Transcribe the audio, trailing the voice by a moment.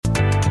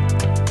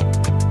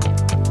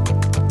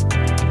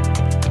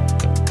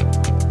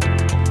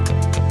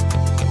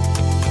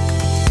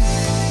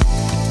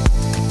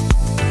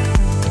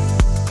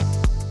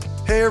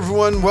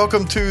everyone.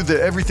 Welcome to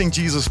the Everything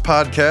Jesus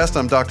podcast.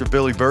 I'm Dr.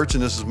 Billy Birch,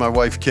 and this is my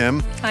wife,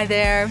 Kim. Hi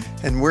there.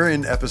 And we're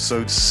in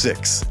episode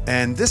 6.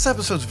 And this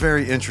episode's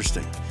very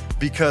interesting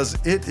because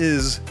it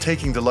is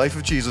taking the life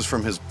of Jesus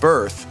from his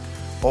birth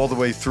all the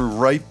way through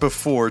right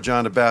before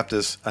John the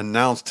Baptist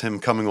announced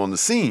him coming on the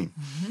scene.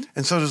 Mm-hmm.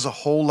 And so there's a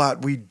whole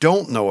lot we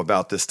don't know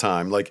about this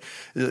time, like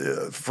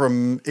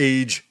from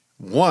age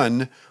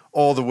 1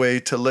 all the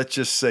way to, let's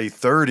just say,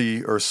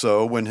 30 or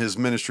so when his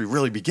ministry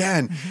really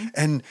began. Mm-hmm.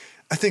 And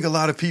I think a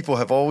lot of people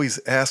have always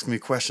asked me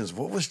questions.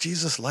 What was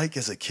Jesus like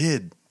as a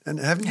kid? And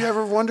haven't you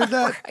ever wondered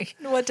that? Right.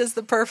 What does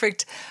the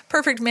perfect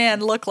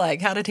man look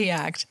like? How did he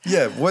act?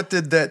 Yeah. What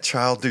did that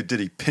child do? Did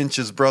he pinch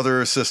his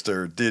brother or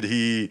sister? Did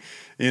he,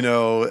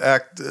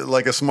 act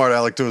like a smart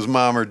aleck to his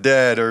mom or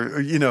dad?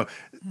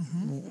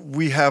 Mm-hmm.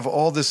 We have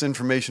all this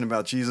information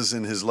about Jesus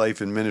in his life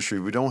and ministry.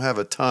 We don't have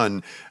a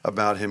ton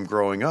about him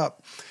growing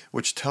up,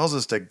 which tells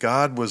us that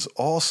God was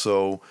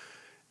also,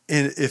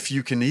 and if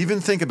you can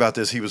even think about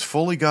this, he was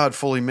fully God,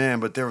 fully man,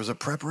 but there was a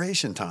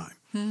preparation time.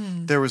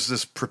 Hmm. There was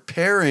this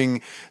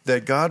preparing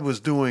that God was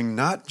doing,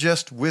 not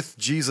just with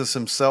Jesus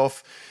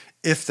himself,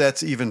 if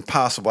that's even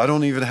possible. I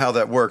don't even know how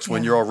that works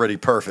when you're already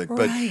perfect.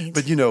 Right.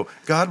 But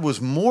God was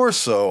more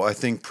so, I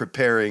think,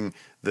 preparing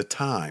the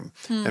time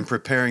and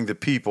preparing the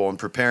people and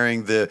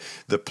preparing the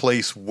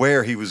place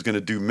where he was going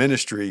to do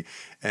ministry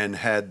and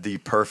had the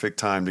perfect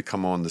time to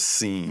come on the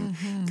scene.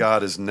 Mm-hmm.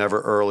 God is never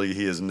early.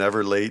 He is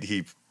never late.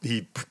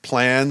 He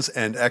plans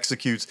and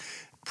executes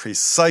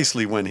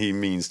precisely when he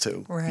means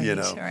to. Right,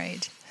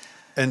 right.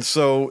 And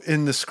so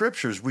in the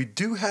scriptures, we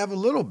do have a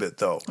little bit,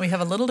 though. We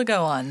have a little to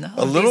go on.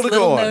 A little to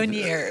go on. Little-known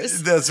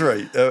years. That's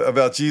right,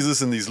 about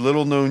Jesus and these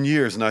little-known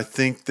years. And I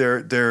think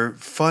they're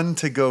fun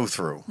to go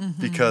through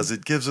because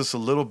it gives us a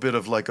little bit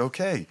of like,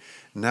 okay,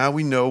 now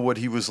we know what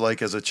he was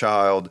like as a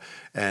child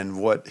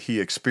and what he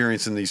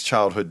experienced in these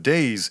childhood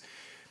days.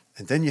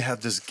 And then you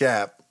have this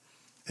gap,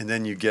 and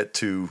then you get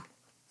to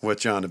what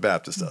John the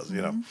Baptist does,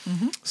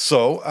 Mm-hmm.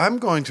 So I'm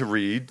going to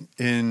read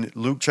in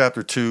Luke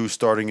chapter 2,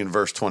 starting in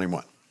verse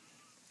 21.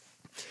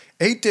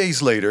 8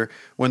 days later,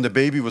 when the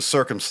baby was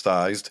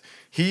circumcised,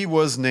 he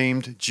was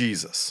named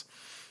Jesus,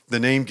 the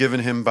name given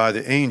him by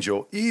the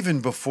angel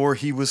even before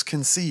he was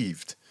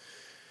conceived.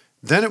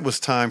 Then it was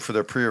time for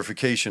the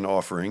purification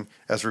offering,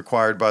 as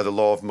required by the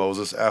law of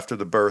Moses after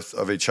the birth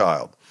of a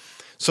child.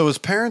 So his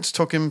parents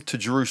took him to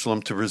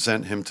Jerusalem to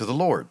present him to the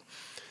Lord.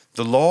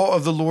 The law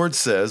of the Lord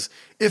says,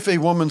 if a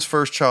woman's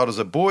first child is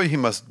a boy, he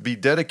must be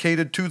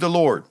dedicated to the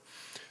Lord.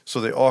 So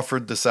they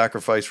offered the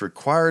sacrifice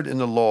required in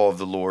the law of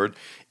the Lord,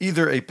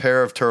 either a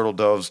pair of turtle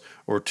doves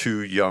or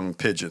 2 young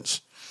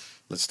pigeons.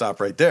 Let's stop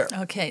right there.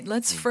 Okay,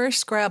 let's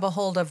first grab a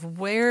hold of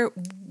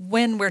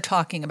when we're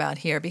talking about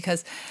here,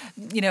 because,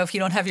 if you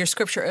don't have your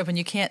scripture open,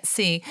 you can't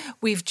see.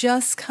 We've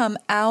just come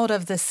out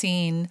of the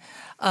scene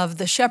of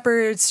the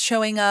shepherds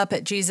showing up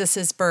at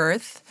Jesus'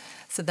 birth.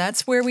 So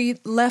that's where we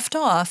left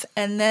off.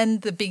 And then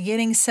the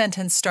beginning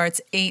sentence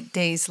starts 8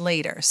 days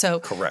later. So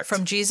correct.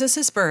 From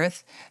Jesus'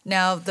 birth,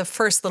 now the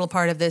first little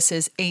part of this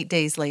is 8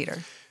 days later.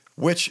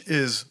 Which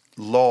is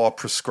law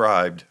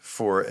prescribed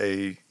for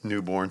a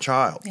newborn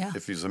child,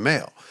 if he's a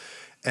male.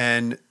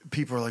 And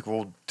people are like,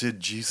 well,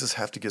 did Jesus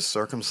have to get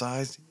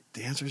circumcised?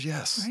 The answer is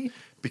yes. Right.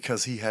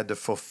 Because he had to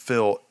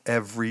fulfill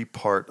every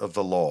part of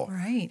the law.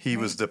 Right. He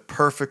was the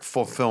perfect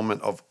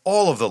fulfillment of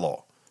all of the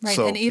law. Right,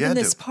 so, and even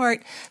this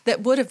part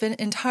that would have been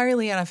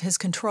entirely out of his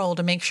control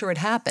to make sure it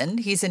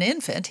happened. He's an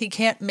infant. He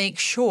can't make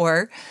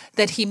sure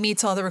that he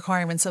meets all the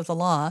requirements of the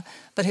law,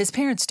 but his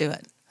parents do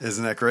it.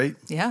 Isn't that great?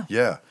 Yeah.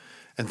 Yeah.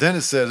 And then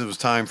it says it was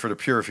time for the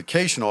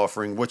purification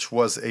offering, which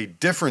was a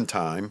different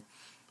time,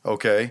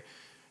 okay?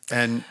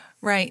 And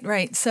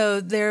Right. So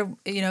there,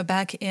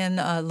 back in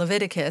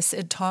Leviticus,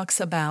 it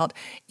talks about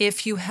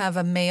if you have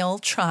a male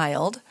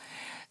child,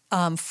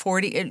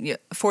 40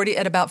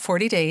 at about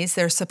 40 days,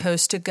 they're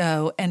supposed to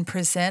go and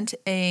present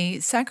a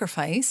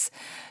sacrifice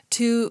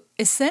to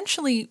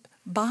essentially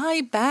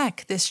buy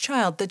back this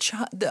child.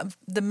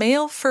 The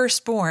male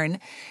firstborn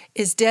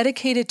is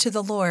dedicated to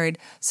the Lord,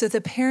 so the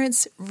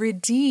parents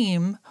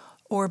redeem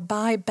or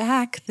buy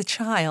back the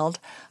child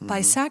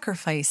by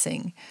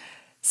sacrificing.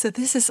 So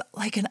this is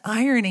like an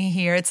irony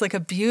here. It's like a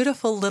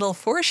beautiful little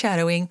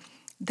foreshadowing.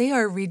 They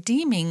are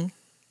redeeming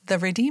the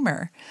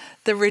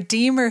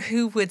Redeemer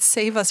who would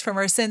save us from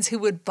our sins, who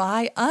would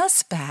buy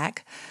us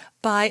back,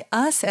 buy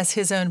us as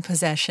his own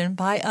possession,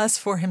 buy us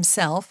for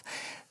himself.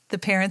 The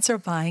parents are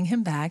buying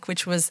him back,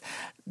 which was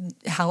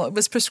how it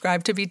was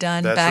prescribed to be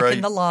done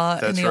in the law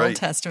in the Old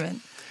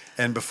Testament.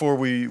 And before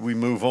we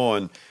move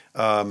on,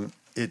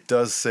 it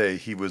does say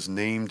he was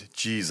named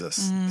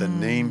Jesus, the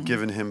name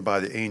given him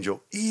by the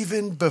angel,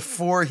 even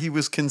before he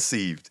was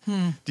conceived.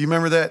 Do you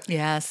remember that?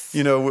 Yes.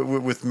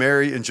 With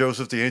Mary and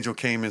Joseph, the angel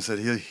came and said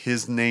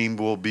his name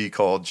will be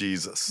called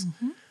Jesus.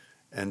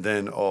 And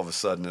then all of a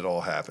sudden it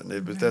all happened.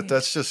 Right.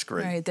 That's just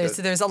great. Right.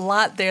 There's a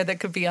lot there that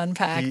could be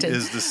unpacked. He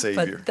is the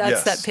Savior. But that's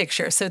Yes. that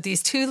picture. So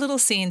these two little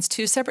scenes,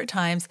 two separate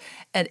times,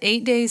 at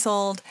 8 days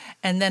old,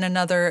 and then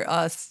another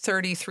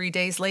 33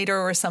 days later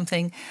or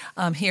something,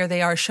 here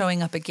they are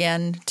showing up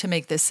again to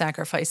make this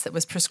sacrifice that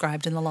was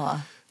prescribed in the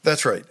law.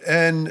 That's right.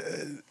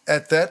 And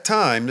at that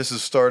time, this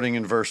is starting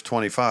in verse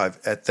 25,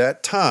 at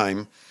that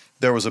time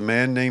there was a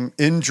man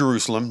in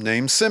Jerusalem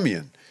named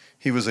Simeon.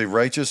 He was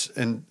righteous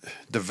and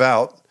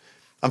devout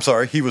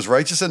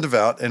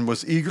and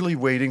was eagerly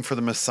waiting for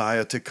the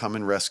Messiah to come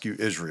and rescue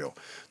Israel.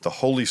 The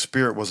Holy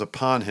Spirit was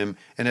upon him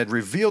and had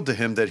revealed to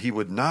him that he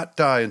would not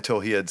die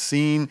until he had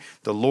seen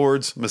the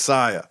Lord's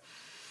Messiah.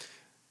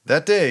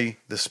 That day,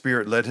 the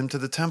Spirit led him to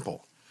the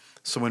temple.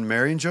 So when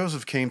Mary and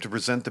Joseph came to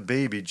present the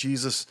baby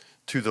Jesus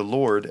to the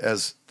Lord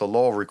as the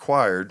law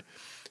required,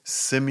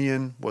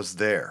 Simeon was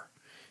there.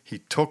 He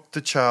took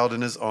the child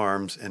in his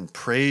arms and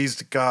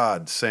praised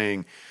God,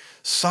 saying,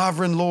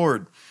 "Sovereign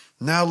Lord,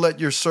 now let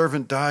your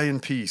servant die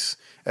in peace,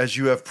 as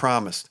you have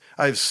promised.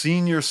 I have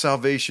seen your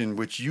salvation,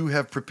 which you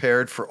have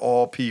prepared for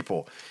all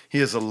people. He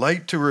is a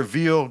light to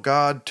reveal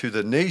God to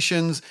the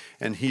nations,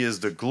 and he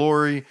is the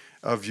glory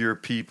of your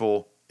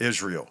people,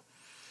 Israel."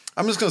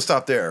 I'm just going to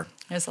stop there.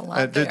 There's a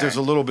lot there. There's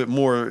a little bit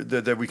more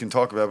that we can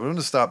talk about, but I'm going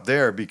to stop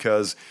there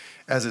because,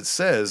 as it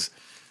says,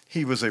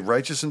 he was a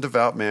righteous and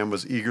devout man,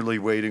 was eagerly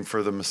waiting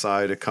for the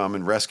Messiah to come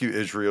and rescue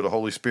Israel. The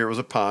Holy Spirit was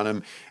upon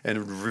him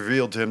and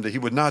revealed to him that he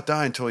would not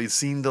die until he'd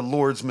seen the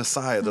Lord's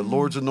Messiah, the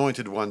Lord's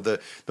anointed one, the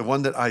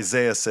one that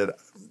Isaiah said,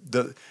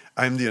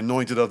 "I'm the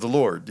anointed of the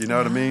Lord." You know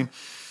what I mean?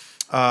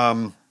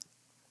 And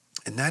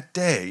that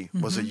day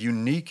was a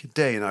unique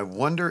day. And I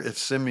wonder if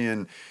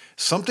Simeon,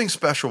 something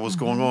special was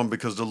going on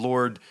because the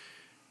Lord,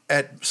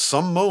 at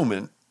some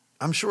moment,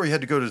 I'm sure he had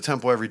to go to the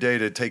temple every day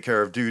to take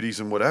care of duties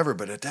and whatever.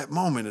 But at that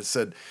moment, it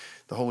said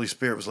the Holy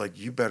Spirit was like,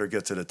 "You better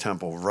get to the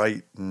temple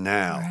right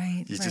now."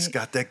 Right, You just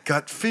got that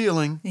gut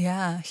feeling.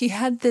 Yeah, he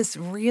had this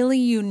really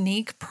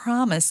unique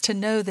promise to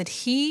know that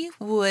he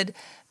would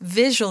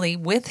visually,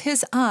 with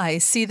his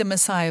eyes, see the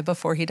Messiah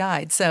before he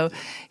died. So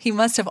he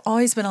must have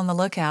always been on the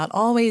lookout,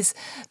 always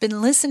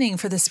been listening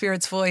for the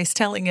Spirit's voice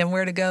telling him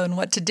where to go and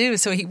what to do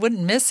so he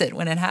wouldn't miss it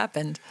when it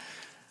happened.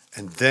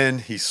 And then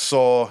he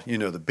saw,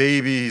 the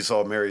baby, he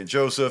saw Mary and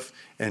Joseph,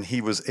 and he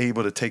was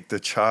able to take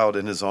the child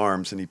in his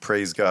arms, and he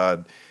praised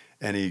God,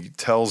 and he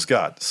tells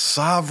God,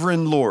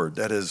 "Sovereign Lord,"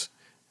 that is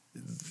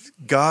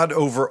God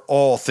over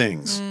all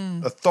things,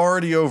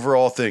 authority over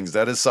all things,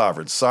 that is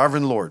sovereign.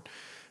 Sovereign Lord,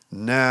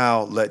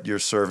 now let your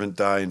servant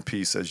die in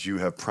peace as you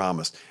have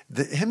promised.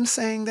 Him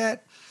saying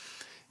that,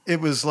 it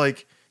was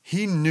like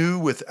he knew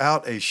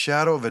without a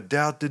shadow of a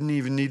doubt, didn't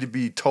even need to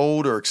be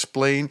told or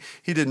explained.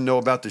 He didn't know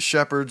about the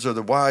shepherds or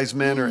the wise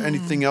men or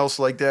anything else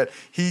like that.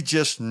 He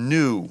just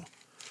knew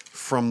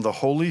from the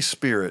Holy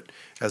Spirit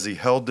as he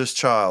held this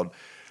child,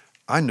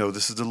 I know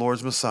this is the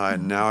Lord's Messiah,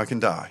 and now I can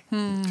die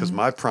because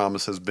my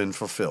promise has been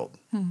fulfilled.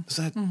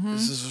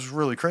 This is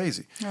really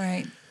crazy.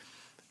 Right.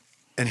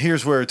 And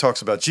here's where it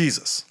talks about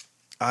Jesus.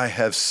 "I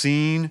have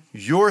seen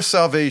your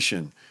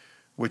salvation,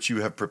 which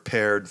you have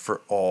prepared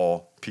for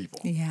all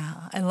people."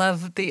 Yeah, I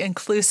love the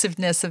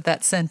inclusiveness of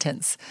that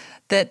sentence,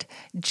 that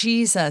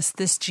Jesus,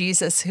 this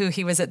Jesus who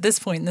he was at this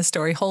point in the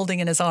story holding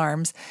in his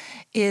arms,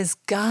 is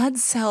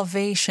God's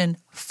salvation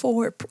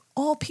for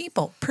all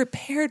people,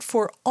 prepared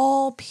for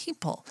all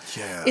people.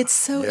 Yeah, It's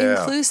so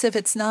inclusive.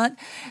 It's not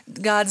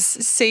God's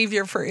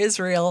savior for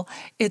Israel.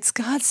 It's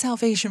God's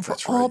salvation for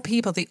all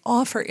people. The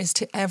offer is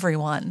to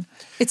everyone.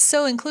 It's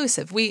so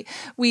inclusive. We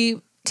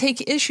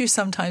take issue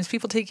sometimes.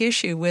 People take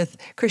issue with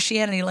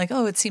Christianity like,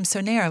 "Oh, it seems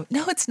so narrow."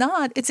 No, it's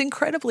not. It's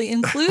incredibly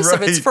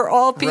inclusive. It's for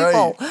all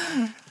people.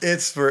 Right.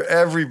 It's for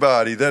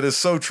everybody. That is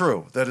so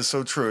true. That is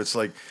so true. It's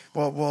like,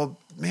 well,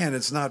 man,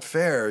 it's not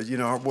fair.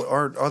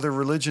 Are other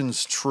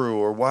religions true?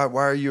 Or why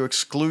are you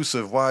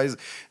exclusive? Why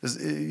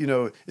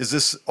is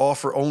this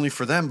offer only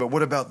for them? But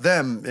what about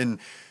them? And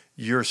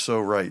you're so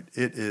right.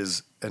 It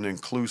is an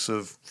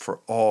inclusive for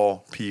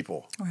all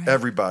people,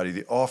 everybody.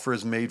 The offer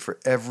is made for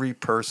every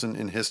person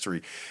in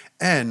history.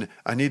 And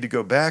I need to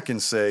go back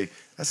and say,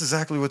 that's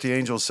exactly what the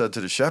angel said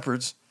to the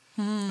shepherds.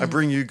 I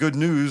bring you good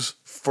news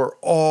for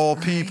all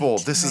people.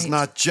 This is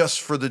not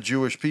just for the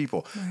Jewish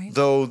people.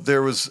 Though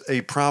there was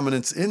a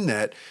prominence in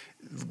that.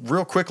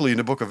 Real quickly in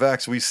the book of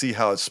Acts, we see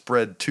how it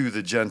spread to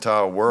the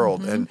Gentile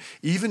world. And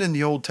even in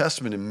the Old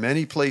Testament, in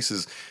many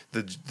places,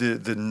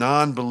 the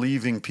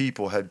non-believing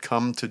people had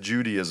come to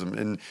Judaism,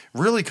 and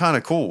really kind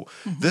of cool.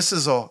 This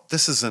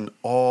is an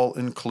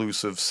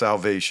all-inclusive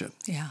salvation.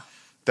 Yeah.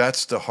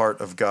 That's the heart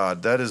of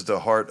God. That is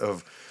the heart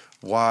of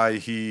why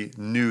he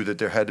knew that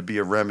there had to be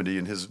a remedy,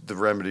 and the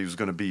remedy was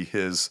going to be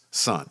his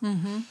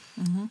son.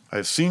 I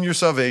have seen your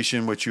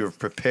salvation, which you have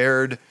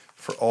prepared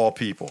for all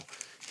people.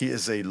 He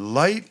is a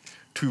light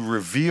to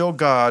reveal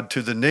God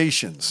to the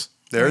nations.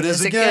 There it is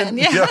again.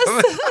 Yes,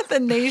 the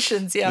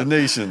nations, The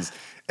nations.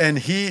 And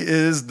he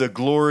is the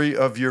glory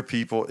of your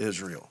people,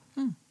 Israel.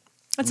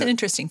 That's an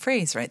interesting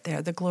phrase right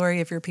there, the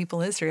glory of your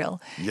people,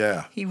 Israel.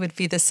 Yeah. He would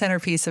be the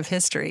centerpiece of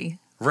history.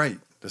 Right.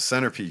 the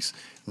centerpiece.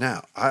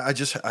 Now, I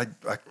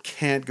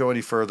can't go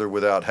any further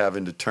without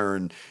having to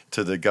turn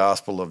to the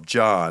Gospel of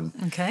John.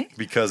 Okay.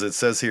 Because it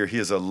says here, he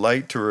is a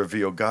light to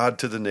reveal God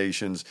to the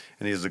nations,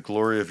 and he is the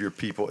glory of your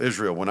people,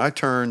 Israel. When I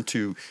turn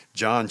to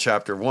John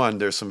chapter 1,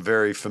 there's some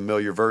very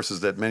familiar verses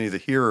that many of the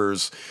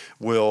hearers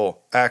will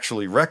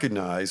actually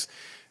recognize.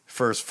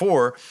 Verse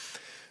 4,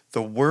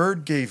 the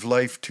Word gave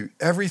life to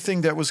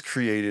everything that was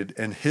created,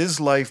 and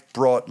his life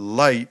brought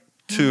light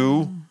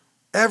to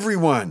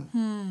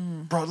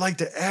everyone. Brought light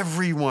to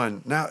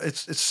everyone. Now,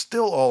 it's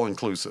still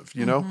all-inclusive,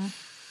 you know?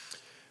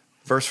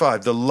 Verse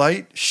 5, the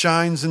light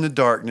shines in the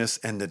darkness,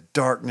 and the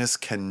darkness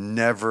can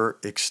never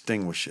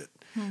extinguish it.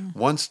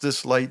 Once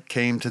this light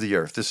came to the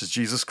earth, this is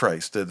Jesus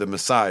Christ, the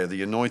Messiah,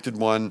 the anointed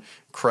one,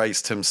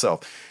 Christ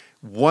himself.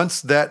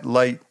 Once that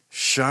light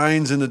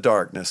shines in the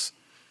darkness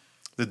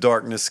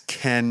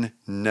can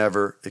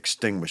never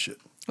extinguish it.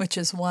 Which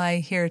is why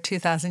here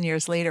 2,000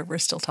 years later, we're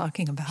still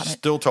talking about it.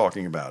 Still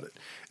talking about it.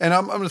 And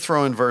I'm going to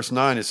throw in verse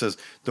 9. It says,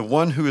 the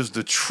one who is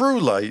the true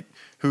light,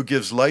 who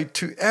gives light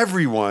to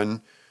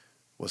everyone,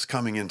 was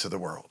coming into the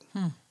world.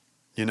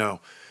 You know,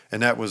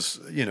 and that was,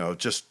 you know,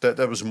 just that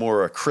was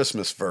more a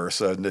Christmas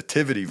verse, a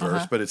nativity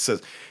verse, but it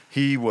says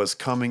he was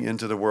coming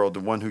into the world, the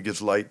one who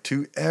gives light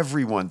to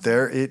everyone.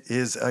 There it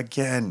is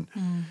again.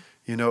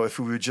 You know, if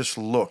we would just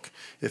look,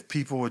 if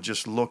people would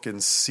just look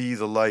and see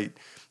the light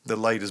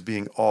is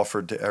being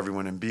offered to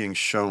everyone and being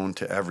shown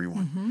to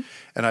everyone.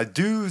 And I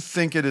do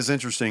think it is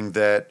interesting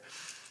that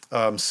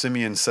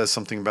Simeon says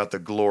something about the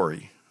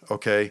glory,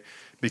 okay?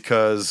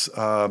 Because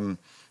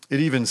it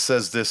even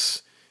says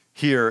this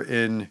here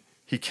in,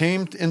 he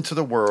came into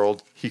the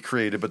world he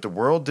created, but the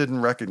world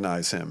didn't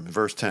recognize him.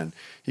 Verse 10,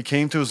 he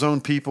came to his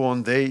own people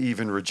and they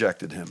even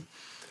rejected him.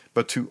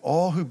 But to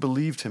all who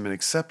believed him and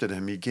accepted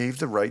him, he gave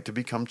the right to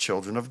become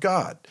children of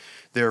God.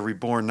 They are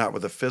reborn not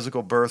with a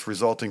physical birth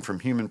resulting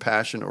from human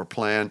passion or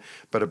plan,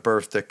 but a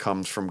birth that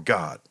comes from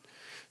God.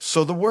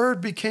 So the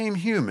Word became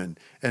human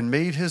and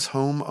made his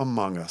home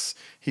among us.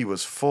 He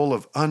was full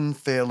of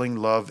unfailing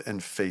love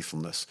and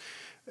faithfulness.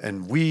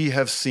 And we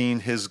have seen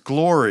his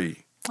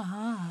glory,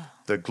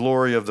 the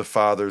glory of the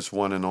Father's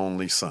one and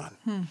only Son.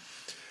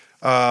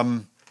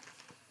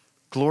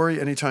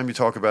 Glory, anytime you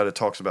talk about it,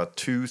 talks about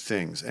two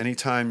things.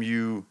 Anytime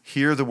you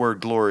hear the word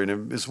glory,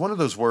 and it's one of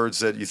those words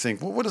that you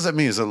think, well, what does that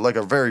mean? It's like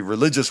a very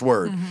religious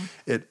word.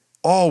 It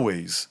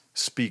always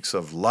speaks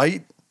of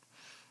light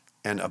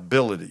and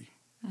ability.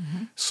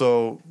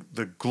 So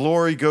the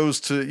glory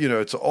goes to, you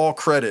know, it's all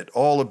credit,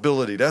 all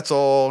ability. That's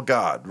all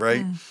God,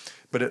 right?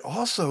 But it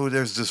also,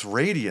 there's this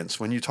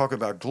radiance. When you talk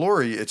about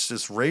glory, it's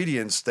this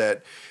radiance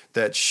that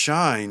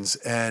shines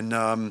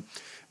and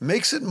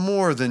makes it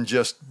more than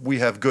just we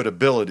have good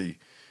ability.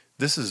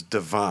 This is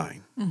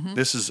divine.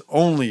 This is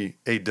only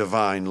a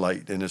divine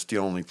light, and it's the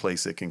only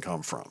place it can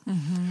come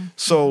from.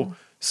 So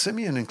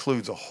Simeon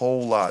includes a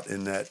whole lot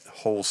in that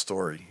whole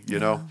story, you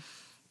know?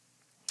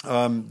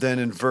 Then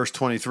in verse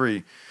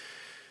 23,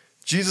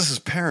 Jesus'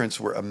 parents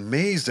were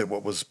amazed at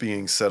what was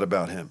being said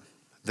about him.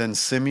 Then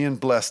Simeon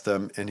blessed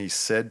them, and he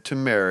said to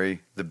Mary,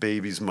 the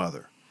baby's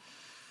mother,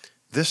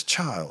 this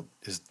child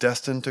is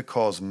destined to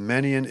cause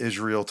many in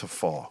Israel to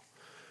fall,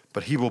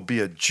 but he will be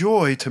a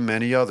joy to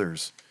many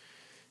others.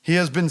 He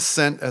has been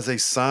sent as a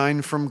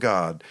sign from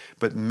God,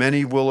 but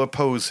many will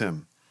oppose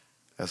him.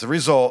 As a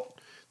result,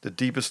 the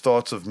deepest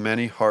thoughts of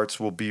many hearts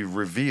will be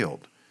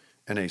revealed,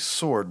 and a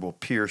sword will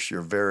pierce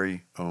your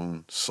very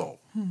own soul.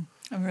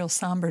 A real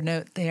somber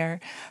note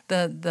there.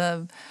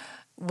 The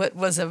what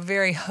was a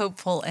very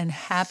hopeful and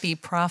happy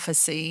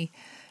prophecy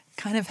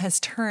kind of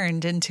has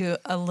turned into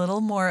a little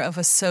more of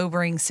a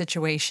sobering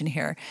situation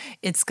here.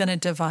 It's going to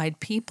divide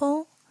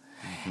people,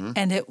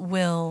 and it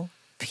will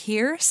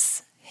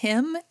pierce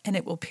him, and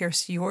it will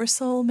pierce your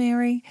soul,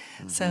 Mary.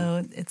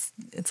 So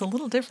it's a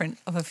little different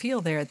of a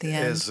feel there at the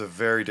end. It is a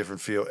very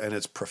different feel, and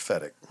it's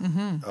prophetic.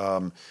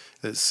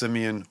 That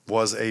Simeon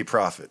was a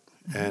prophet,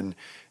 and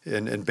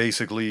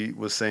basically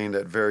was saying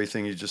that very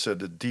thing you just said.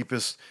 The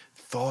deepest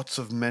thoughts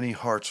of many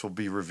hearts will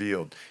be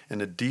revealed,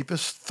 and the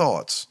deepest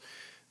thoughts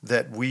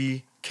that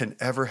we can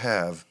ever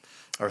have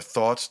are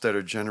thoughts that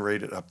are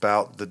generated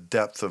about the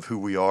depth of who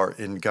we are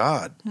in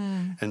God.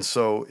 And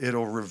so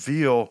it'll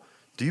reveal,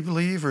 do you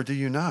believe or do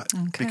you not?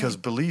 Because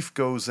belief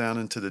goes down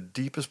into the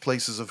deepest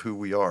places of who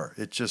we are.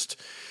 It's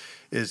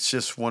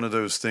just one of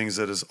those things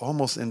that is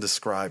almost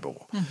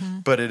indescribable.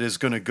 But it is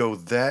going to go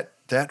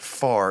that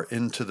far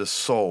into the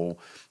soul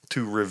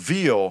to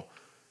reveal,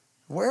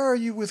 where are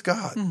you with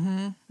God?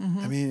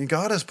 I mean,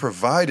 God has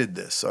provided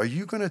this. Are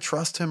you going to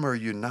trust him or are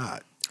you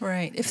not?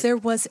 Right. If there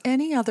was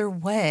any other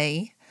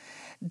way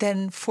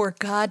than for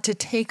God to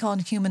take on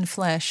human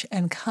flesh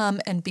and come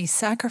and be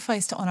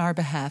sacrificed on our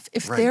behalf,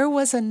 if there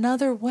was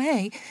another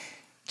way,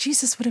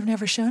 Jesus would have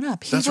never shown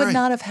up. He would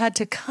not have had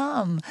to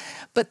come.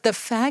 But the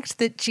fact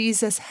that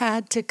Jesus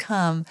had to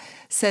come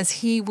says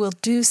he will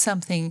do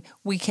something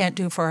we can't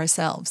do for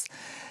ourselves.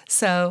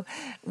 So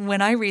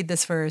when I read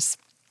this verse,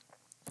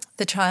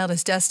 the child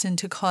is destined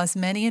to cause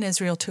many in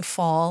Israel to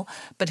fall,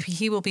 but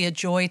he will be a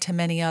joy to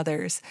many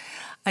others.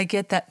 I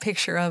get that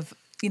picture of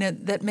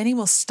that many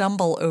will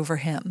stumble over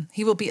him.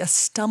 He will be a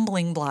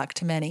stumbling block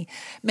to many.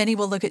 Many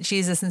will look at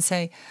Jesus and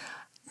say,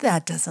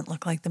 that doesn't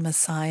look like the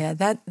Messiah.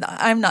 That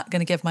I'm not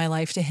going to give my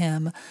life to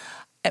him.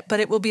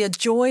 But it will be a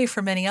joy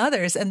for many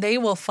others, and they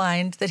will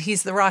find that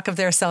he's the rock of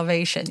their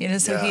salvation.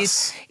 So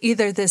he's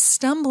either this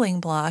stumbling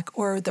block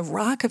or the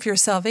rock of your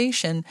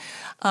salvation.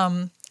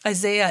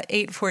 Isaiah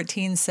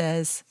 8:14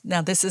 says,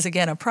 now this is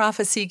again a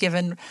prophecy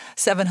given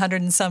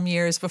 700 and some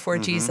years before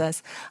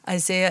Jesus.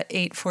 Isaiah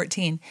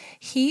 8:14,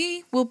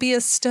 he will be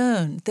a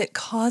stone that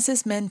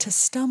causes men to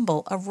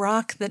stumble, a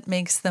rock that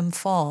makes them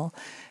fall.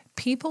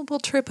 People will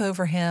trip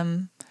over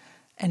him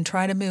and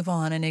try to move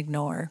on and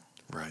ignore.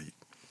 Right.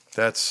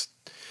 That's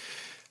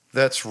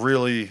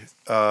really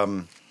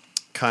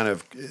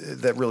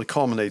that really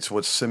culminates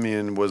what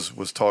Simeon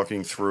was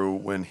talking through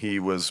when he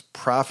was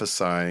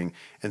prophesying.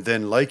 And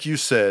then, like you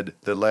said,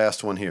 the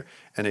last one here,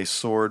 and a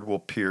sword will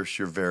pierce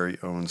your very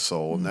own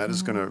soul. And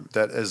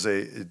that is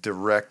a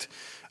direct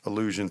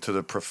allusion to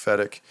the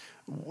prophetic,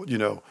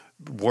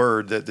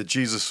 word that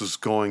Jesus was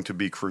going to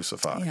be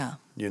crucified. Yeah.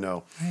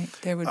 Right.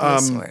 There would be a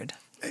sword.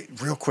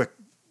 Real quick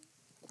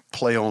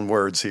play on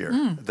words here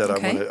that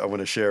I want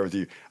to share with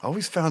you. I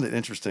always found it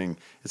interesting.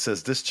 It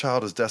says, this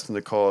child is destined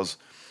to cause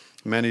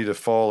many to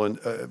fall and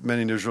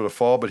many in Israel to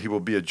fall, but he will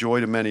be a joy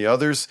to many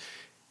others.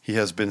 He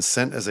has been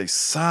sent as a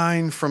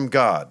sign from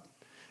God.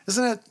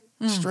 Isn't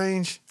that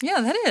strange?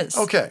 Yeah, that is.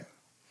 Okay.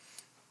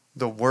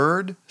 The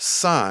word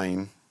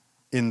sign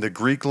in the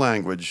Greek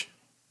language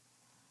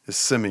is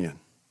Simeon.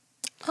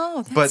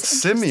 Oh, that's But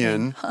interesting.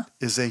 Simeon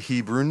is a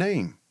Hebrew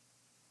name.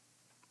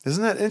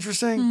 Isn't that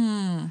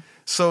interesting?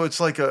 So it's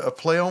like a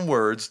play on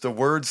words. The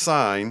word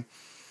sign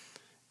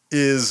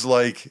is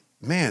like,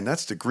 man,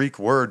 that's the Greek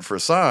word for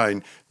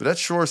sign, but that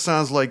sure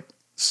sounds like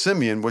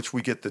Simeon, which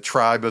we get the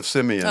tribe of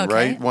Simeon,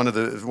 right? One of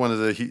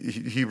the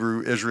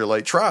Hebrew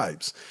Israelite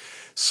tribes.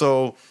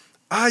 So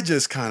I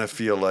just kind of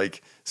feel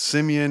like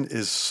Simeon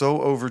is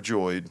so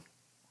overjoyed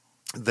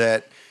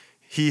that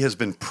he has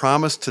been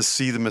promised to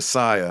see the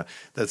Messiah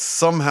that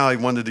somehow he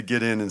wanted to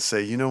get in and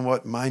say, you know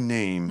what, my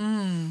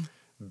name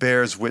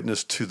bears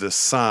witness to the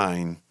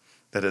sign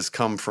that has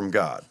come from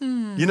God.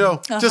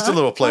 Just a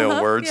little play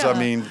on words. Yeah. I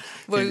mean,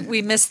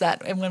 we miss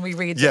that when we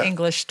read the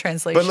English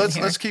translation. But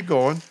let's keep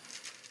going.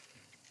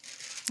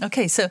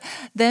 Okay, so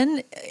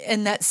then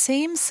in that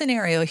same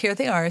scenario, here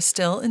they are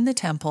still in the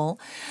temple.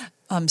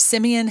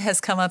 Simeon has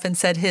come up and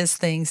said his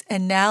things,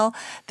 and now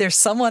there's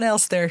someone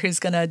else there who's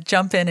going to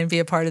jump in and be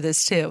a part of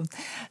this too.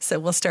 So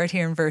we'll start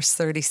here in verse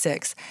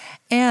 36.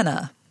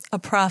 Anna, a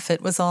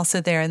prophet, was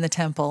also there in the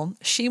temple.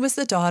 She was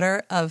the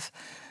daughter of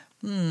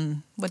how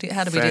do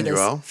we do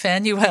this?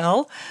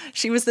 Phanuel.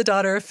 She was the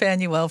daughter of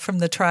Phanuel from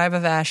the tribe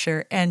of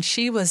Asher, and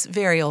she was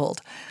very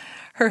old.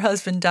 Her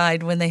husband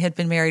died when they had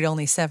been married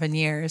only 7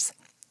 years.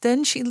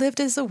 Then she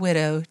lived as a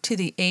widow to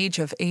the age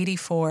of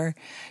 84.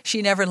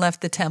 She never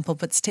left the temple,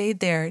 but stayed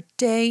there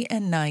day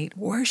and night,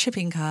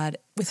 worshiping God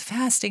with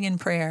fasting and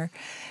prayer.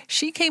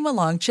 She came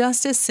along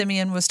just as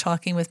Simeon was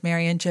talking with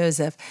Mary and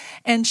Joseph,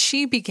 and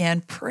she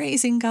began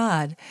praising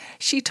God.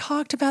 She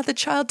talked about the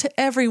child to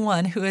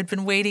everyone who had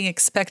been waiting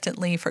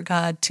expectantly for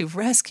God to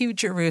rescue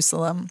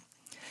Jerusalem.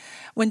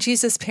 When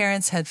Jesus'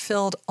 parents had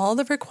filled all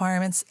the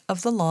requirements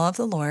of the law of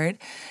the Lord,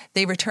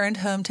 they returned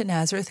home to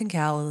Nazareth in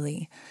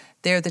Galilee.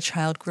 There the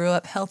child grew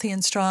up healthy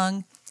and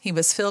strong. He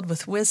was filled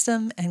with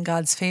wisdom, and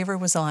God's favor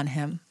was on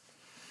him.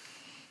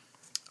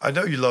 I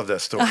know you love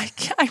that story.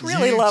 I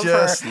really love her. You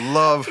just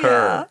love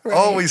her. Yeah, right.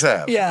 Always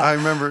have. Yeah. I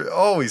remember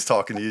always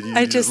talking to you.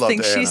 I just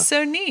think she's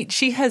so neat.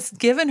 She has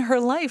given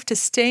her life to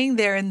staying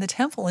there in the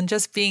temple and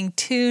just being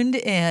tuned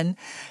in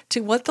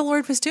to what the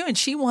Lord was doing.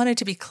 She wanted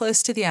to be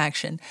close to the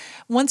action.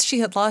 Once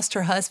she had lost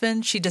her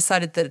husband, she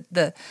decided that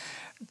the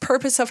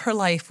purpose of her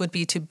life would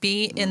be to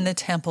be in the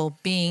temple,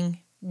 being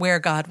where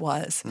God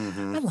was.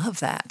 I love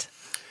that.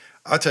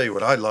 I'll tell you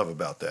what I love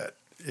about that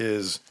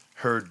is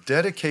her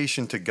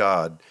dedication to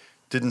God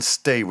didn't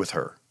stay with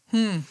her.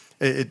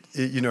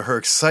 Her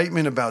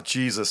excitement about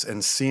Jesus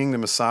and seeing the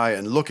Messiah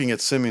and looking at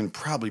Simeon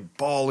probably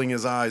bawling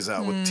his eyes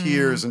out with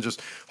tears and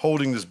just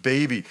holding this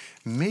baby.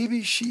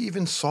 Maybe she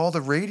even saw the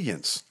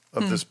radiance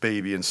of this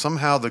baby, and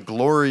somehow the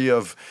glory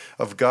of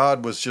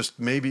God was just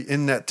maybe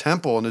in that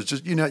temple. And it's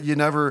just, you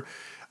never,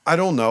 I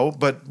don't know.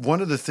 But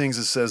one of the things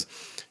it says,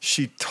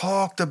 she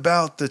talked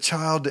about the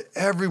child to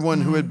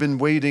everyone who had been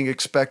waiting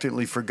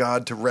expectantly for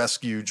God to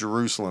rescue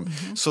Jerusalem.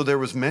 So there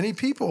was many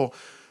people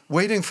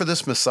waiting for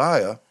this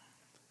Messiah,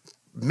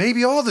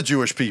 maybe all the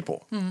Jewish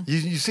people.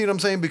 You see what I'm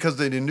saying? Because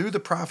they knew the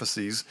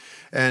prophecies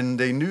and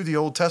they knew the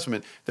Old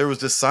Testament. There was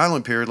this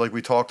silent period like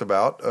we talked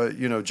about,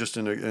 just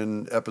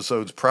in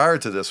episodes prior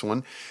to this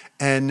one.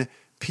 And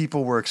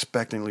people were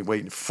expectantly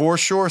waiting. For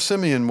sure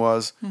Simeon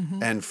was,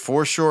 and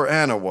for sure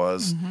Anna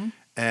was.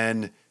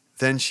 And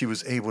then she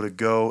was able to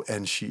go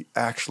and she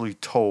actually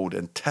told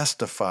and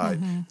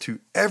testified to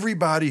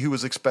everybody who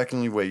was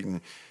expectantly waiting,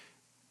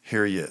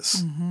 here he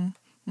is.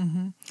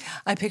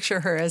 I picture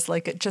her as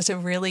just a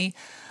really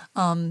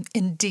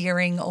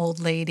endearing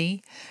old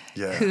lady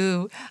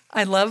who,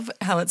 I love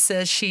how it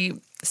says she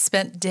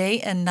spent day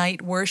and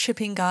night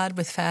worshiping God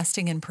with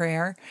fasting and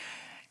prayer.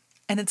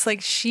 And it's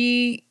like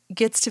she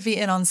gets to be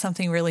in on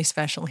something really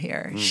special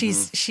here.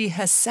 She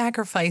has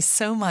sacrificed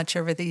so much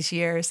over these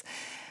years.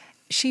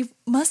 She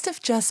must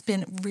have just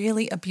been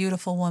really a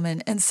beautiful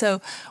woman. And so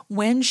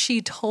when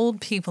she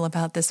told people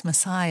about this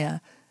Messiah,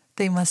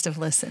 they must have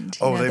listened.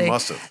 They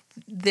must have.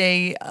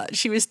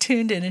 She was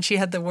tuned in, and she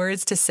had the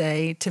words to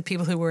say to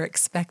people who were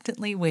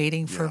expectantly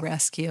waiting for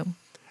rescue.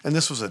 And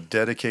this was a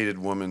dedicated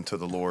woman to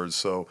the Lord,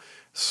 so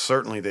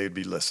certainly they'd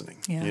be listening,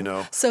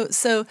 So,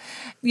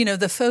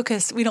 the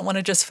focus, we don't want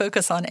to just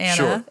focus on Anna.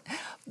 Sure.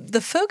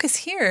 The focus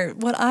here,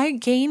 what I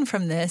gain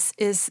from this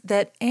is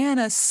that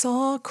Anna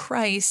saw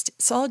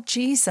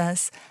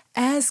Jesus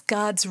as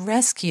God's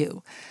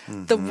rescue.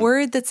 The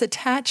word that's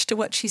attached to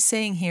what she's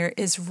saying here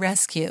is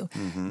rescue.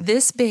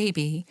 This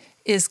baby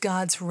is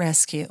God's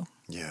rescue.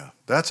 Yeah,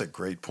 that's a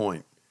great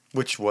point,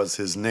 which was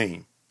his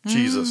name.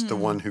 Jesus, the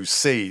one who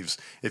saves.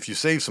 If you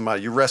save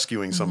somebody, you're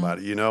rescuing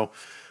somebody,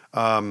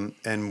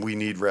 and we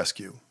need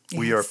rescue. Yes.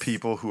 We are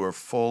people who are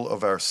full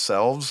of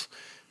ourselves,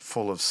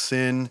 full of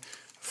sin,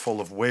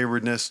 full of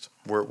waywardness.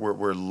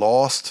 We're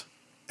lost,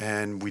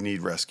 and we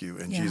need rescue,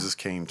 and Jesus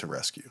came to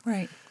rescue.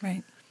 Right.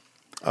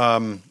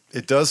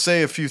 It does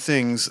say a few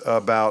things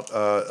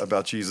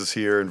about Jesus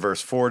here in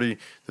verse 40.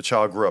 The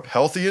child grew up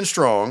healthy and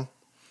strong.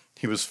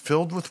 He was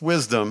filled with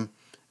wisdom,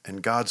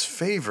 and God's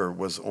favor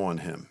was on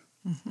him.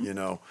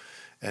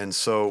 And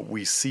so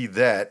we see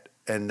that,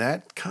 and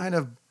that kind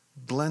of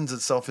blends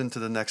itself into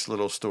the next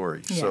little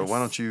story. Yes. So why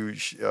don't you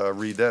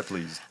read that,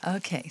 please?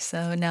 Okay,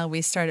 so now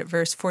we start at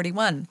verse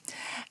 41.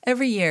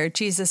 Every year,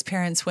 Jesus'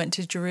 parents went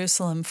to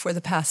Jerusalem for the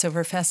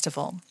Passover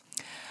festival.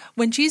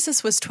 When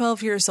Jesus was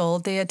 12 years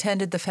old, they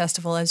attended the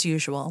festival as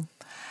usual.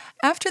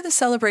 After the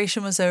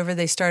celebration was over,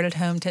 they started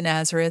home to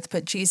Nazareth,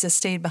 but Jesus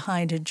stayed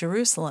behind in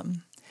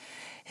Jerusalem.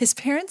 His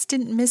parents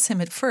didn't miss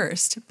him at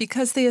first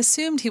because they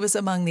assumed he was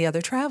among the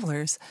other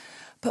travelers.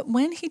 But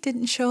when he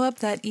didn't show up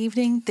that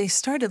evening, they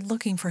started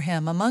looking for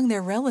him among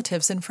their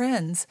relatives and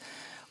friends.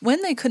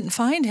 When they couldn't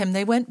find him,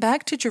 they went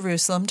back to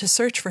Jerusalem to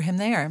search for him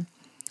there.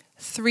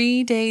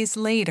 3 days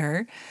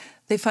later,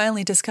 they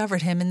finally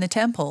discovered him in the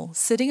temple,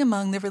 sitting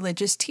among the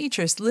religious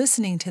teachers,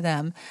 listening to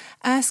them,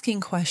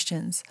 asking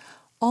questions.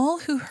 All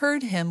who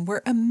heard him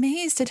were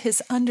amazed at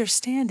his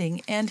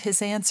understanding and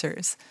his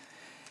answers.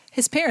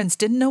 His parents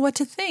didn't know what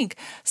to think.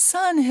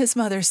 "Son," his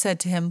mother said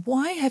to him,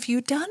 "why have you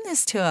done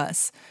this to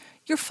us?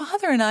 Your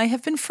father and I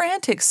have been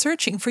frantic,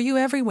 searching for you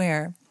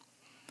everywhere."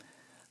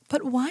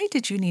 "But why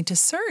did you need to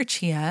search?"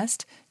 he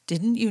asked.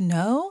 "Didn't you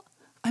know?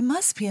 I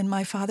must be in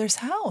my father's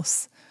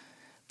house."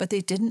 But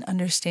they didn't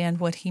understand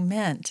what he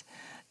meant.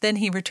 Then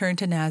he returned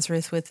to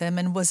Nazareth with them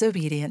and was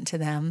obedient to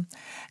them.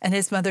 And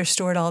his mother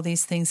stored all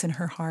these things in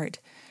her heart.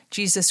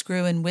 Jesus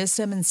grew in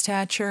wisdom and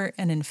stature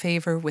and in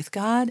favor with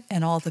God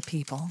and all the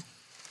people.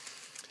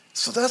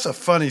 So that's a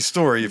funny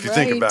story if you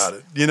think about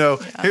it.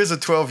 Here's a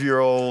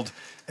 12-year-old,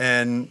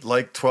 and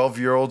like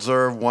 12-year-olds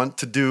are wont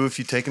to do if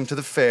you take them to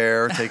the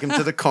fair, take them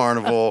to the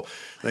carnival,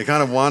 they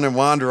kind of want to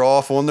wander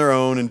off on their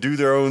own and do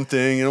their own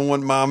thing. You don't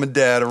want mom and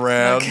dad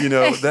around,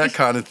 that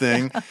kind of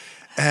thing.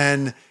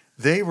 And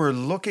they were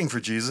looking for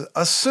Jesus,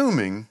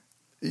 assuming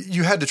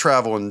you had to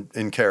travel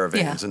in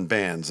caravans and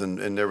bands,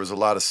 and there was a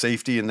lot of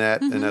safety in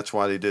that, and that's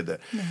why they did that.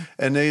 Yeah.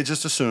 And they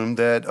just assumed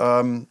that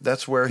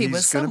that's where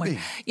he's going to be.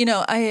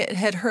 I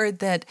had heard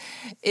that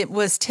it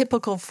was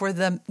typical for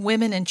the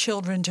women and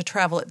children to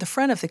travel at the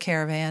front of the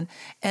caravan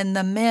and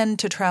the men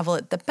to travel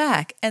at the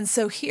back. And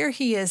so here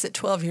he is at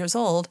 12 years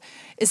old.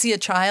 Is he a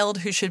child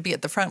who should be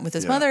at the front with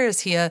his mother?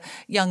 Is he a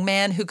young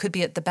man who could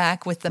be at the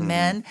back with the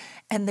men?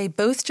 And they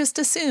both just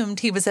assumed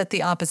he was at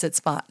the opposite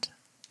spot.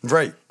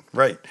 Right.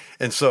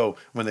 And so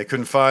when they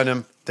couldn't find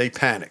him, they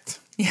panicked.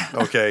 Yeah.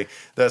 Okay.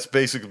 That's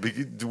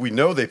basically, we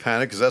know they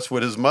panicked because that's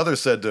what his mother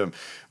said to him.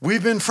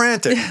 "We've been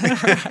frantic."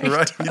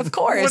 Right? Of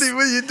course. What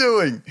are you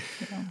doing?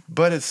 Yeah.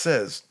 But it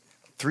says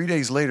 3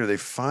 days later, they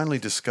finally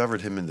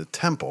discovered him in the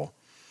temple,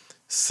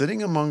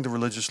 sitting among the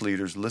religious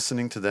leaders,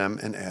 listening to them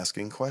and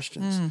asking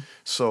questions.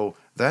 So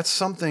that's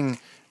something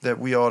that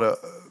we ought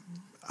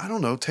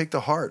to, take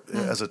to heart.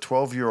 As a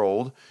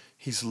 12-year-old,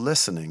 he's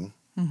listening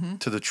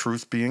to the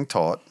truth being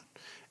taught.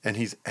 And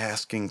he's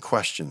asking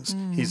questions.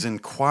 He's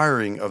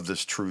inquiring of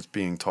this truth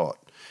being taught.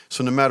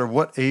 So no matter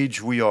what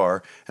age we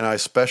are, and I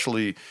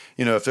especially,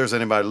 if there's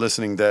anybody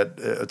listening to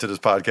this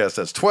podcast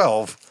that's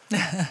 12,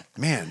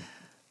 man,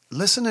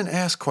 listen and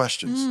ask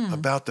questions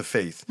about the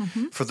faith.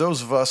 For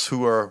those of us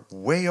who are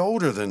way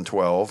older than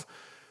 12,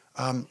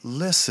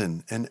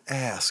 listen and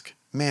ask.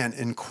 Man,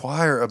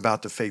 inquire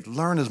about the faith.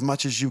 Learn as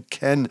much as you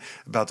can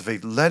about the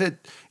faith. Let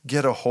it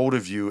get a hold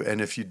of you.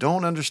 And if you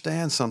don't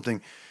understand something,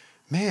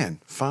 man,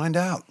 find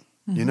out,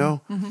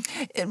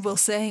 It will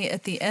say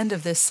at the end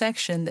of this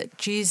section that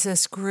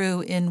Jesus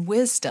grew in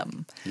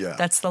wisdom. Yeah.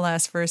 That's the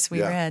last verse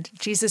we read.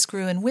 Jesus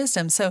grew in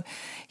wisdom. So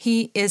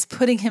he is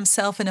putting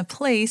himself in a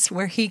place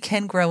where he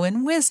can grow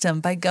in wisdom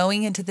by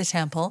going into the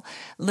temple,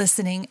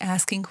 listening,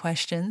 asking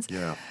questions.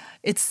 Yeah.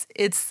 It's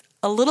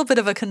a little bit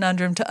of a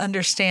conundrum to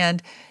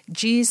understand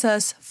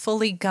Jesus,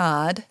 fully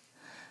God,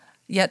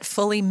 yet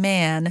fully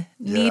man,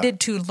 needed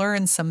to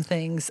learn some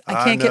things.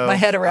 I can't get my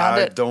head around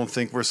it. I don't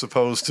think we're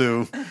supposed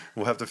to.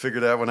 We'll have to figure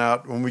that one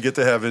out when we get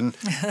to heaven.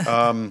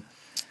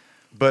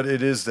 But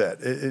it is that.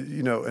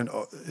 And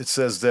it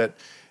says that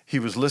he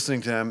was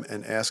listening to them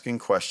and asking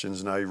questions,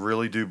 and I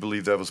really do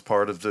believe that was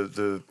part of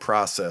the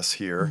process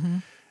here. Mm-hmm.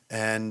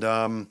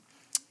 And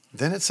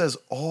then it says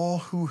all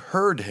who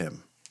heard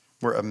him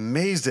were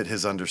amazed at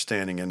his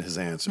understanding and his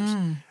answers,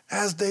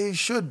 as they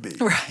should be.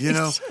 Right,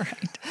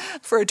 right.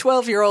 For a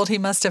 12-year-old, he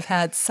must have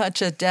had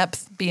such a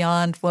depth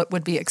beyond what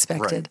would be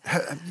expected.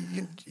 Right.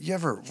 You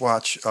ever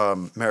watch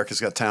America's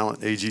Got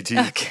Talent,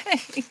 AGT?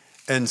 Okay.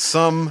 And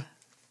some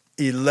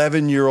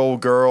 11-year-old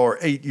girl or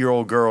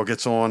 8-year-old girl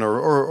gets on,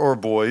 or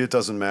boy, it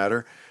doesn't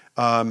matter.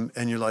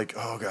 And you're like,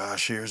 oh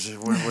gosh, here's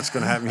what's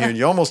going to happen here. And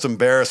you're almost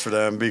embarrassed for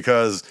them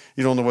because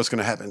you don't know what's going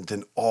to happen.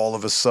 Then all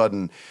of a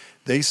sudden,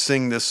 they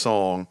sing this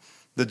song.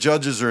 The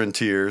judges are in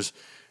tears.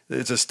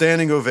 It's a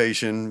standing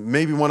ovation.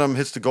 Maybe one of them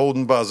hits the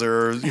golden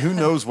buzzer, or who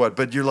knows what.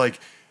 But you're like,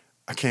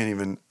 I can't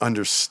even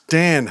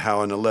understand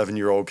how an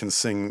 11-year-old can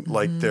sing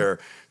like they're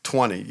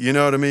 20. You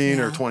know what I mean?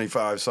 Yeah. Or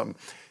 25, something.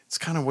 It's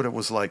kind of what it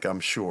was like, I'm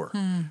sure,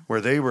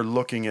 where they were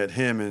looking at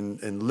him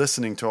and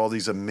listening to all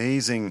these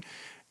amazing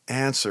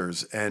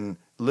answers and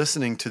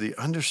listening to the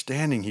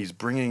understanding he's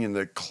bringing and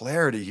the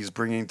clarity he's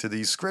bringing to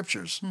these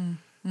scriptures.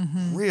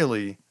 Mm-hmm.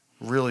 Really,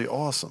 really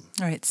awesome.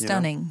 Right,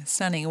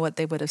 stunning what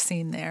they would have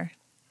seen there.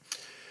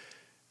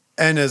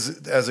 And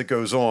as it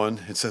goes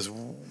on, it says,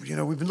 we've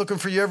been looking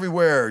for you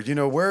everywhere.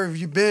 Where have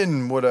you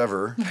been?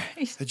 Whatever.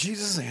 Right.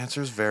 Jesus'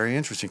 answer is very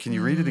interesting. Can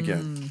you read it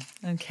again?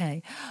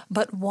 Okay.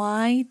 But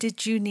why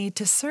did you need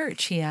to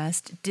search? He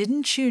asked.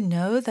 Didn't you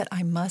know that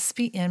I must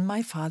be in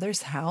my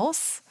Father's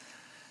house?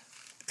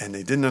 And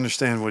they didn't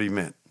understand what he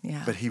meant.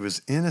 Yeah. But he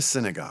was in a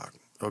synagogue,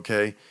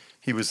 okay?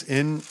 He was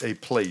in a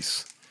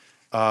place,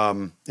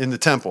 in the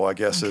temple, I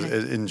guess,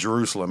 in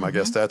Jerusalem. I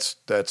guess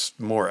that's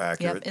more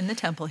accurate. Yep, in the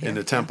temple here. In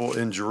the temple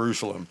in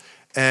Jerusalem.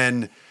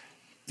 And,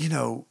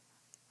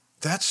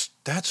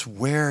 that's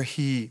where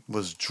he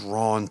was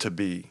drawn to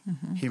be.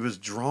 Mm-hmm. He was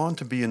drawn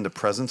to be in the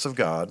presence of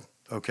God,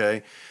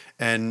 okay?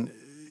 And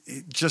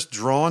just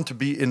drawn to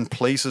be in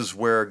places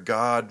where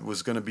God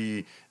was going to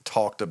be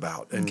talked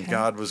about and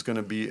God was going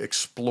to be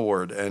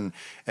explored and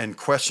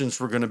questions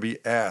were going to be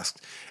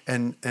asked.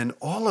 And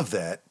all of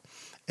that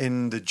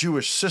in the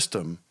Jewish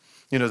system,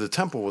 the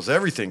temple was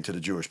everything to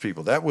the Jewish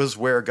people. That was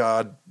where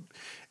God,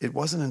 it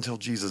wasn't until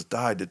Jesus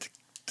died that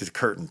the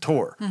curtain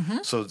tore. Mm-hmm.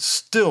 So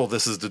still,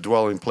 this is the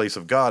dwelling place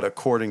of God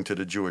according to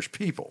the Jewish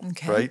people,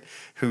 right?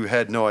 Who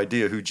had no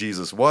idea who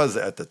Jesus was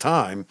at the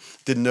time,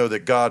 didn't know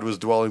that God was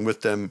dwelling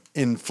with them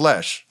in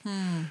flesh,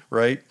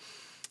 right?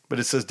 But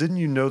it says, didn't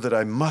you know that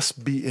I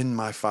must be in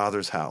my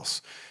Father's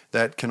house?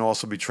 That can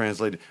also be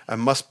translated, I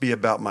must be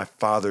about my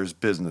Father's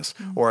business,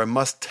 or I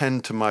must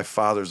tend to my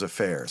Father's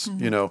affairs,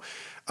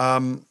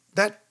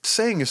 That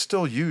saying is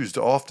still used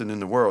often in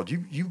the world.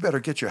 You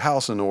better get your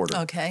house in order.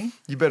 Okay.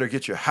 You better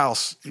get your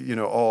house,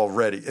 all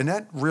ready. And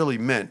that really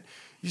meant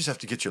you just have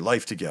to get your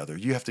life together.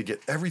 You have to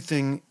get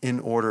everything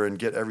in order and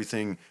get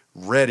everything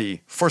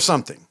ready for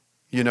something.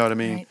 You know what I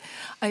mean?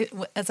 Right.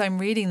 As I'm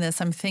reading this,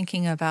 I'm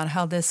thinking about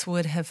how this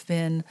would have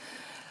been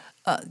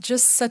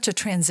just such a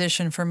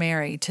transition for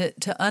Mary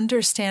to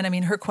understand. I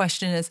mean, her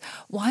question is,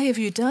 why have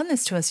you done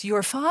this to us?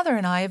 Your father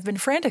and I have been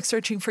frantic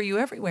searching for you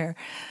everywhere.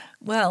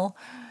 Well,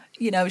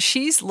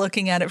 she's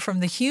looking at it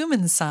from the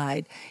human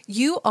side.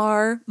 You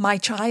are my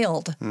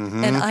child,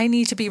 and I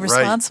need to be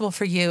responsible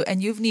for you,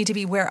 and you need to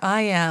be where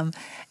I am.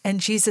 And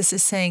Jesus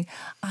is saying,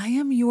 I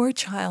am your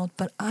child,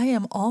 but I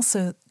am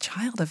also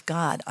child of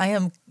God.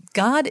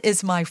 God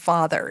is my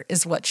father,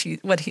 is what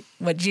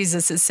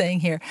Jesus is saying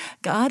here.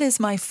 God is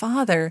my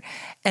father,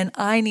 and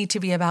I need to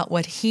be about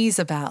what he's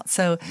about.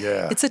 So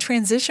it's a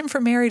transition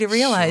for Mary to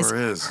realize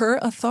her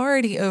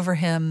authority over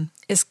him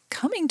is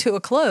coming to a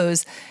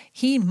close.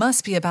 He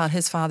must be about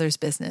his father's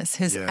business,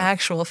 his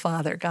actual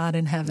father, God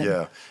in heaven.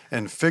 Yeah,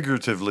 and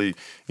figuratively,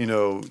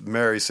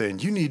 Mary saying,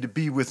 you need to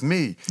be with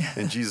me.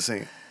 And Jesus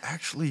saying,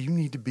 actually, you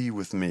need to be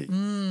with me.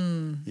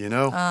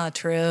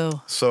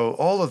 True. So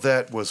all of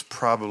that was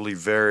probably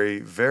very,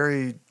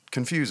 very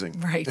confusing,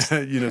 right?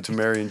 To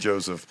Mary and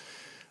Joseph.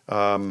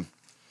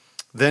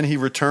 Then he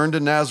returned to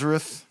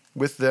Nazareth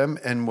with them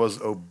and was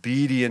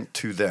obedient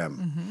to them.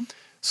 Mm-hmm.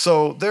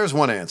 So there's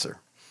one answer.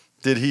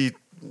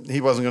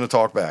 He wasn't going to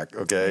talk back,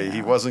 okay? Yeah.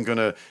 He wasn't going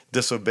to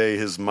disobey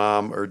his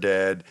mom or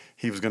dad.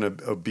 He was going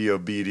to be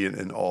obedient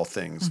in all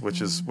things,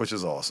 which is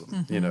awesome.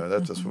 Mm-hmm.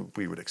 That's just what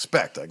we would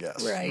expect, I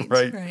guess.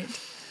 Right.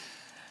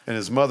 And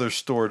his mother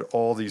stored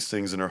all these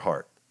things in her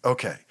heart.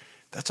 Okay,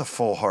 that's a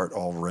full heart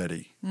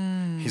already.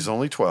 He's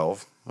only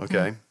 12,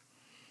 okay?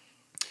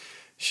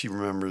 She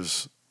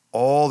remembers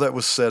all that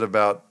was said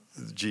about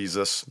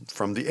Jesus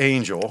from the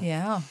angel.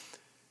 Yeah.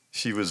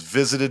 She was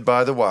visited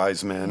by the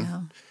wise men.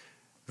 Yeah.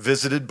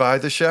 visited by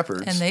the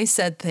shepherds. And they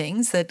said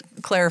things that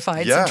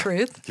clarified Yeah, some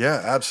truth.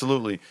 yeah,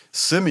 absolutely.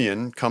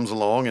 Simeon comes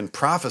along and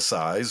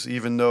prophesies,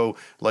 even though,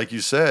 like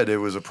you said, it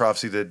was a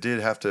prophecy that did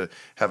have to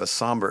have a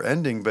somber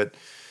ending, but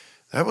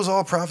that was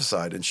all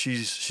prophesied. And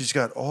she's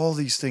got all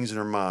these things in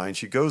her mind.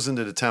 She goes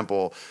into the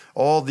temple,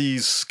 all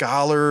these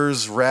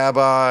scholars,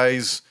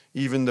 rabbis,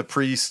 even the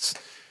priests,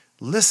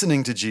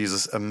 listening to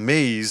Jesus,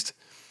 amazed,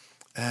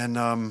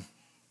 and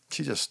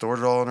she just stored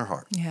it all in her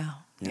heart. Yeah,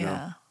 You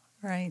know?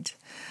 right.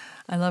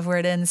 I love where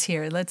it ends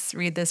here. Let's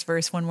read this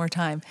verse one more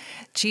time.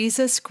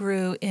 Jesus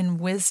grew in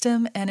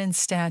wisdom and in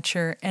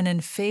stature and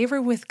in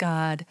favor with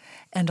God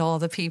and all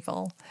the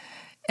people.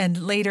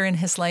 And later in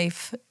his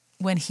life,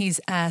 when he's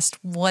asked,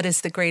 what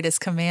is the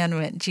greatest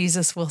commandment?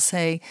 Jesus will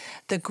say,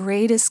 the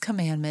greatest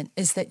commandment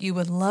is that you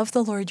would love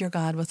the Lord your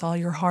God with all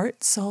your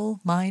heart, soul,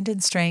 mind,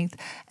 and strength,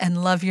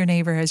 and love your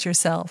neighbor as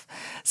yourself.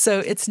 So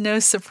it's no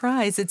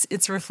surprise.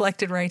 It's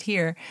reflected right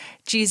here.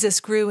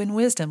 Jesus grew in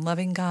wisdom,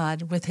 loving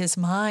God with his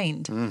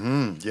mind.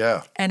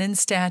 Yeah. And in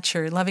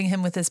stature, loving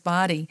him with his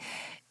body.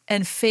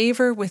 And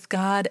favor with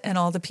God and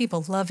all the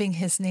people, loving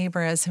his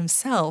neighbor as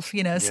himself.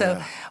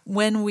 So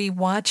when we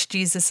watch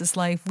Jesus's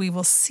life, we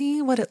will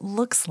see what it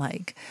looks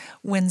like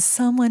when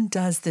someone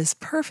does this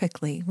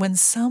perfectly, when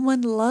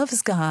someone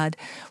loves God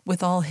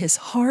with all his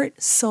heart,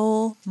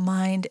 soul,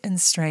 mind, and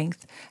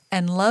strength,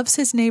 and loves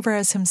his neighbor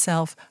as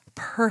himself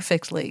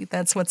perfectly.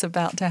 That's what's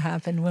about to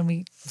happen when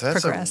we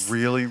progress. A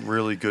really,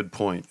 really good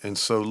point. And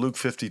so Luke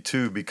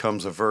 52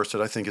 becomes a verse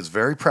that I think is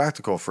very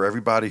practical for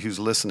everybody who's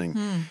listening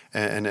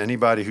and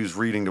anybody who's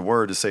reading the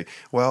word to say,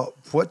 well,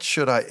 what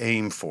should I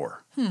aim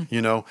for?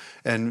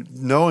 And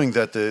knowing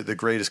that the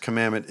greatest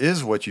commandment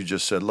is what you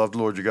just said, love the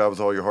Lord your God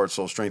with all your heart,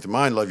 soul, strength, and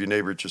mind, love your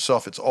neighbor as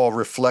yourself. It's all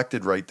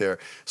reflected right there.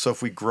 So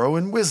if we grow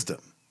in wisdom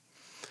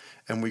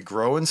and we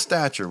grow in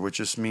stature, which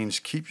just means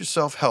keep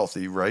yourself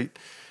healthy, right?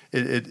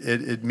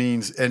 It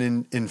means,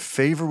 and in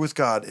favor with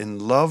God, in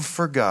love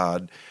for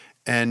God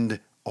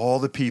and all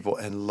the people,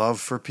 and love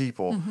for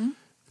people,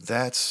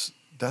 that's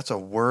a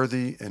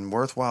worthy and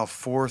worthwhile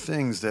 4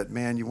 things that,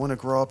 man, you want to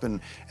grow up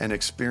and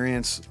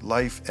experience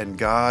life and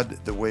God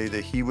the way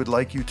that he would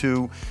like you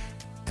to.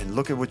 And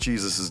look at what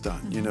Jesus has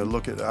done.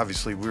 Look at,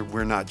 obviously,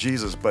 we're not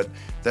Jesus, but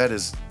that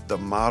is the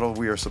model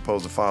we are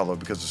supposed to follow,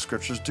 because the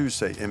scriptures do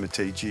say,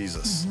 imitate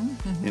Jesus.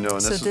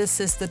 And So this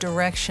is the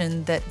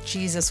direction that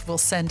Jesus will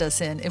send us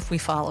in if we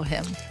follow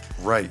him.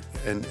 Right.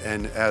 And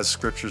as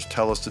scriptures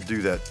tell us to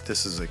do that,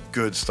 this is a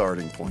good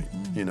starting point,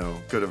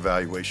 good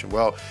evaluation.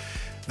 Well,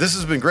 this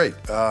has been great.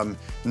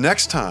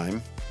 Next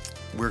time,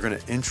 we're going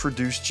to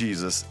introduce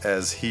Jesus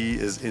as he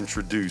is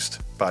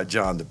introduced by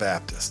John the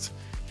Baptist.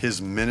 His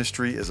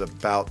ministry is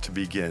about to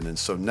begin. And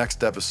so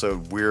next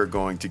episode, we're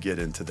going to get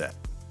into that.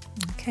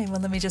 Okay, well,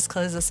 let me just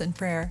close us in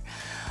prayer.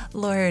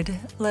 Lord,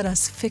 let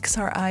us fix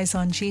our eyes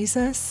on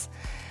Jesus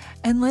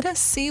and let us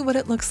see what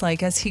it looks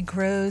like as he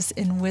grows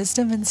in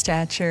wisdom and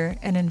stature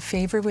and in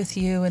favor with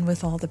you and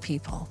with all the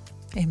people.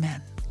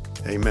 Amen.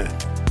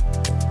 Amen.